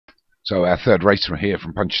So our third race from here,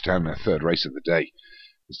 from Punchestown, our third race of the day,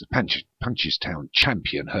 is the Punchestown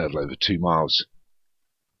Champion Hurdle over 2 miles.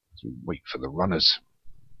 So we wait for the runners.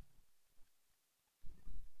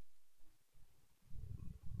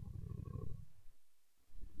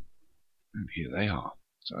 And here they are.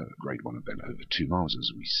 So a Grade 1 event over 2 miles,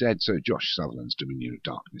 as we said. So Josh Sutherland's Dominion of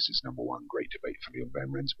Darkness is number 1. Great Debate for Leon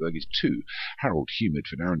Van Rensburg is 2. Harold Humid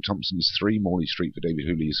for Darren Thompson is 3. Morley Street for David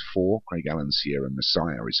Hooley is 4. Craig Allen's Sierra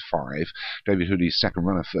Messiah is 5. David Hooley's second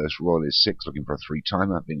runner, First Royal, is 6. Looking for a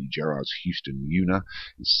 3-timer. Vinnie Gerard's Houston Una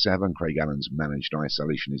is 7. Craig Allen's Managed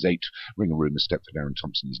Isolation is 8. Ring a Rumour Step for Darren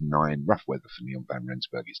Thompson is 9. Rough Weather for Leon Van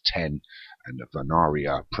Rensburg is 10. And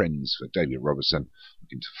Vanaria Prinz for David Robertson,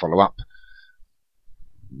 looking to follow up.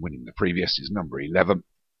 Winning the previous is number 11.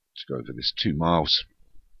 Let's go over this 2 miles.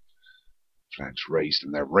 Flags raised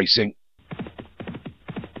and they're racing. A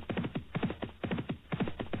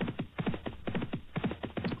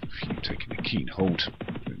few taking a keen hold.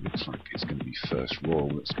 It looks like it's going to be First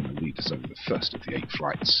Royal that's going to lead us over the first of the 8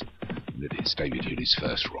 flights. And it is David Hooley's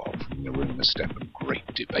First Royal from the Rumour Step and Great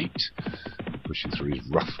Debate. Pushing through his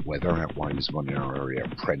Rough Weather, out wide is Vanaria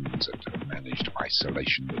Prinz and Managed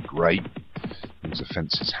Isolation with Grey. The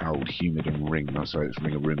fence is Harold Humid and Ring. Sorry, it's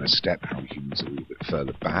Ring a Rumour Step. Harold Humid's a little bit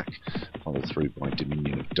further back. Followed through by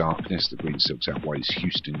Dominion of Darkness. The green silks out wide is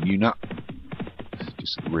Houston Una.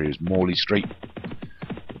 Just at the rear is Morley Street.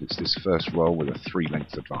 But it's this First Royal with a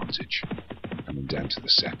 3-length advantage. Coming down to the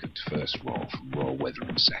second. First Royal from Royal Weather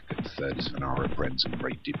in second. Third is Vanaria Prinz and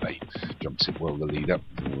Great Debate. Jumps it well, the leader.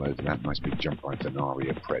 All over that. Nice big jump by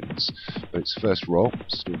Vanaria Prinz. But it's First Royal.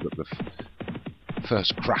 Still got the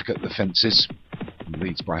first crack at the fences.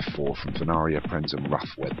 Leads by 4 from Vanaria Prinz and Rough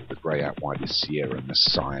Weather. The grey out wide is Sierra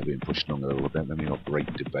Messiah being pushed along a little bit. Then we got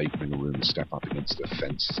Great Debate. Ring a Rumour Step up against the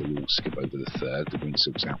fence. So we all skip over the third. The green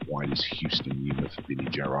silks out wide is Houston Una for Vinnie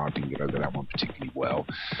Gerard. Didn't get over that one particularly well.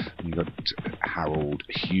 And you got Harold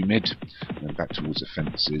Humid. And then back towards the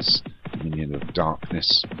fences. Dominion of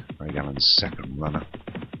Darkness. Craig Allen's second runner.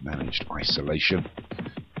 Managed Isolation.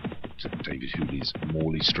 To David Hooley's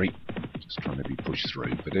Morley Street. Just trying to be pushed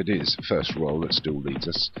through, but it is First Royal that still leads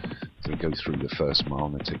us. So they go through the first mile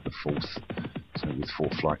and they take the fourth. So with 4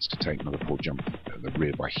 flights to take, another poor jump at the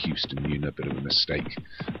rear by Houston Una, bit of a mistake.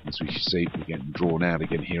 As we see, we're getting drawn out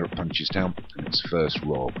again here at Punchestown, and it's First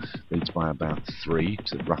Royal. Leads by about 3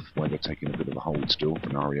 to Rough Weather, taking a bit of a hold still.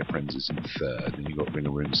 Vanaria Prinz is in third. Then you've got Ring a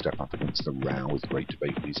Rumour Step up against the Row with Great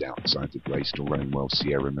Debate. He's outside the grey, still running well.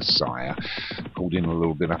 Sierra Messiah called in a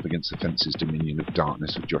little bit up against the fences. Dominion of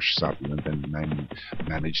Darkness with Josh Sutherland, then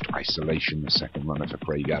Managed Isolation, the second runner for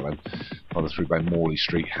Craig Allen. Followed through by Morley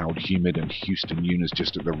Street, Harold Humid and Houston Una's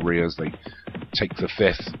just at the rear as they take the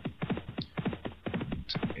 5th.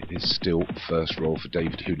 It is still First Royal for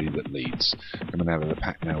David Hooley that leads. Coming out of the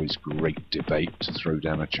pack now is Great Debate to throw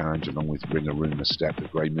down a challenge along with Ring a Rumour Step. The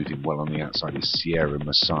grey moving well on the outside is Sierra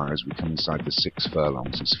Messiah as we come inside the 6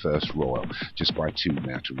 furlongs. It's First Royal just by 2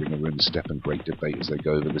 now to Ring a Rumour Step and Great Debate as they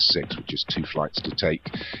go over the 6 with just 2 flights to take.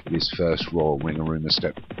 It is First Royal. Ring a Rumour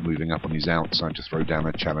Step moving up on his outside to throw down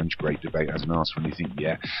a challenge. Great Debate hasn't asked for anything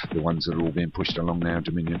yet. The ones that are all being pushed along now,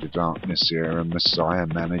 Dominion of Darkness, Sierra Messiah,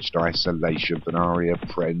 Managed Isolation, Vanaria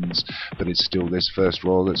Prinz, but it's still this First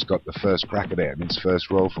Royal that's got the first crack at it, and it's First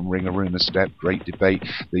Royal from Ring a Rumour Step. Great Debate.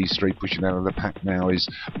 These 3 pushing out of the pack now is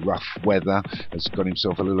Rough Weather, has got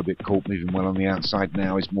himself a little bit caught, moving well on the outside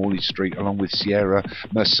now is Morley Street along with Sierra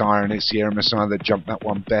Messiah, and it's Sierra Messiah that jumped that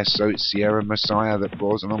one best, so it's Sierra Messiah that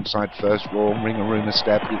draws alongside First Royal. Ring a Rumour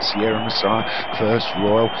Step, it's Sierra Messiah, First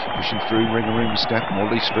Royal pushing through Ring a Rumour Step,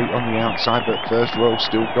 Morley Street on the outside, but First Royal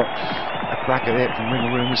still got a crack at it from Ring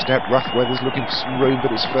a Rumour Step. Rough Weather's looking for some room,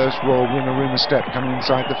 but it's First Royal, Ring a Rumour Step coming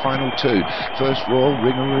inside the final 2. First Royal,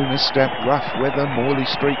 Ring a Rumour Step, Rough Weather, Morley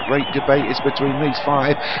Street. Great Debate is between these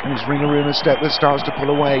 5, and it's Ring a Rumour Step that starts to pull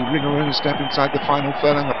away. Ring a Rumour Step inside the final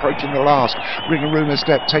furlong, approaching the last. Ring a Rumour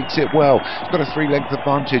Step takes it well. It's got a 3-length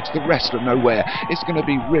advantage. The rest are nowhere. It's going to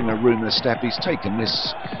be Ring a Rumour Step. He's taken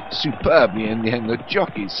this superbly in the end. The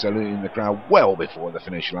jockeys saluting the crowd well before the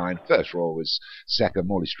finish line. First Royal was second.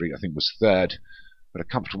 Morley Street, I think, was third. But a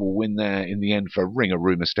comfortable win there in the end for Ring a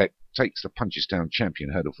Rumour Step. Takes the Punchestown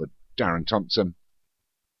Champion Hurdle for Darren Thompson.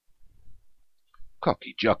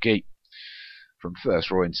 Cocky jockey from First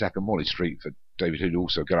Royal in second. Morley Street for David Hood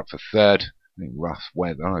also got up for third. I think Rough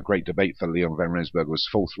Weather. A Great Debate for Leon Van Rensburg was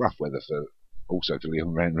 4th. Rough Weather also for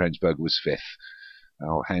Leon Van Rensburg was 5th.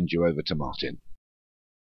 I'll hand you over to Martin.